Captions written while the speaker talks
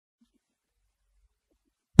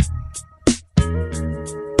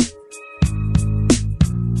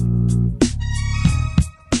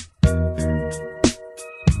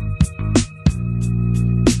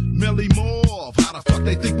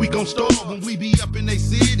When we be up in they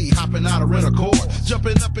city, hopping out of rent-a-car,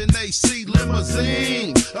 jumping up in AC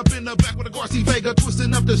limousine, up in the back with a Garcia Vega,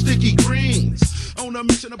 twisting up the sticky greens. On a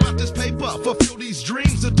mission about this paper, fulfill these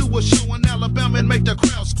dreams, to do a show in Alabama and make the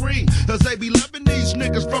crowd scream. Cause they be loving these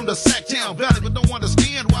niggas from the Sacktown Valley, but don't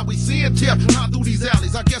understand why we seeing tip on through these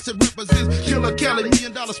alleys. I guess it represents Killer Kelly, $1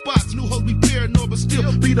 million spots. New hoes be paranoid, but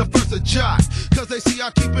still be the first to jot. Cause they see I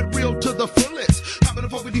keep it real to the fullest. Hop in the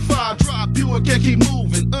 455, drive Buick, can't keep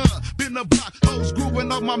moving. Been the block, hoes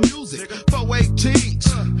grooving up my music.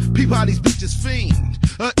 418s, peep how these bitches fiend.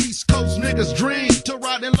 East Coast niggas dream to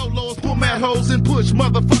ride in low-lows, pull mad hoes and push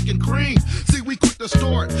motherfucking cream. See, we quick to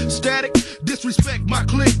start static, disrespect my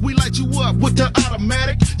clique. We light you up with the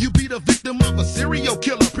automatic. You be the victim of a serial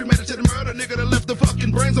killer, premeditated murder, nigga that left the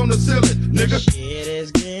fucking brains on the ceiling, nigga. Shit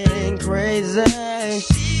is getting crazy.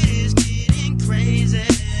 Shit is getting crazy.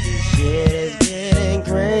 Shit is getting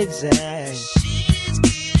crazy. Shit is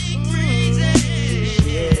getting crazy.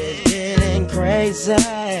 Shit is getting crazy.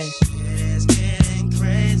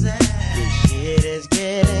 Shit is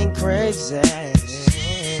getting crazy.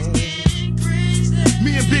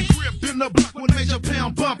 Me and Big Grip in the block with Major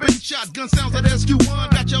Pound bumping. Shotgun sounds like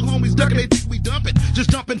SQ1. Got your homies ducking, they think we dumping. Just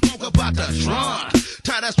dumping funk about the drum.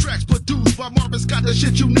 Tight ass tracks produced by Marvin Scott, the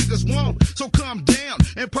shit you niggas want. So calm down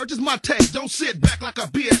and purchase my tape. Don't sit back like a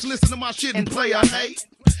bitch. Listen to my shit and play I hate.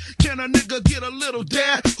 Can a nigga get a little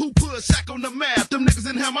dad? Who put a sack on the map? Them niggas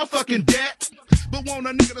didn't have my fucking dad. But want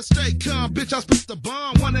a nigga to stay calm, bitch, I spit the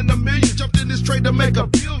bomb. 1 in a million, jumped in this trade to make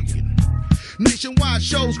 $1 billion. Nationwide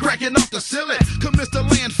shows cracking off the ceiling. Commence to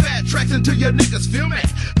land fat tracks until your niggas feel me.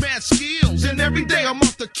 Mad skills, and every day I'm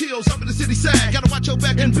off the kills. Up in the city side, gotta watch your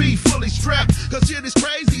back and be fully strapped. Cause shit is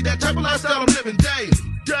crazy, that type of lifestyle I'm living daily.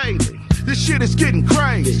 This shit is getting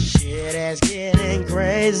crazy. This shit is getting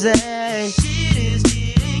crazy. Shit is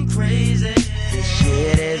getting crazy.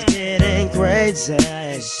 Shit is getting crazy.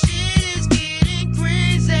 Shit is getting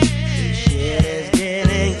crazy. Shit is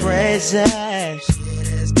getting crazy.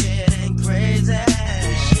 Shit is getting crazy.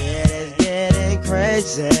 Shit is getting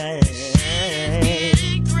crazy.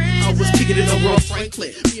 I was kicking it over on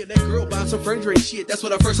Franklin. Me and that girl buying some furniture and shit. That's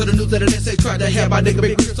when I first heard the news that an SA tried to have my nigga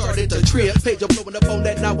Big Grip started to trip. Page up blowing up on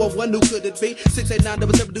that 911. Who could it be?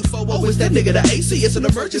 689-7724. It's that nigga, the AC. It's an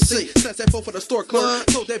emergency. Sunset 4 for the store clerk.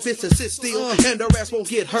 Told that bitch to sit still and her ass won't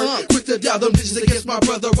get hurt. Quick to dial them digits against my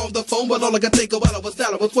brother on the phone. But all I could think of while I was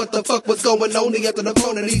down was what the fuck was going on. He answered the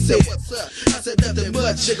phone and he said, what's up? I said, nothing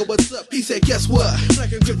much. Nigga, what's up? He said, guess what?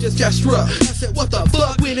 Black and Grip just got struck. I said, what the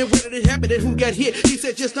fuck? When and where did it happen and who got hit? He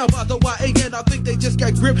said, just now by the YA and I think they just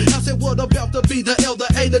got gripped. I said, what about to be the L, the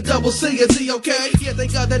A, the double C? Is he okay? Yeah,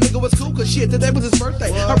 thank God that nigga was cool, cause shit, today was his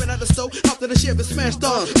birthday. I ran out the stove, hopped in the Chevy, smashed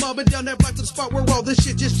off. Mobbing down that block to the spot where all this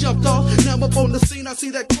shit just jumped off. Now I'm up on the scene, I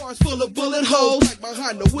see that car's full of bullet holes, like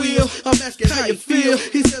behind the wheel. I'm asking how you feel.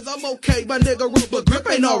 He says, I'm okay, my nigga real, but Grip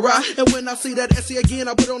ain't alright. And when I see that SC again,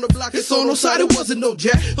 I put on the block, it's on no side, it wasn't no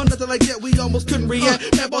jack. Or nothing like that, we almost couldn't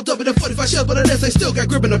react. Man balled up in the 45 shells, but an SA still got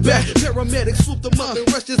Grip in the back. Paramedics swooped him up and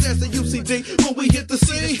rushed his ass to UCD. When we hit the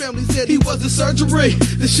scene, his family said he was in surgery.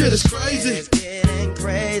 This shit is crazy. Shit is getting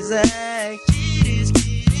crazy. Shit is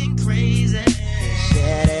getting crazy.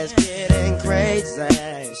 Shit is getting crazy.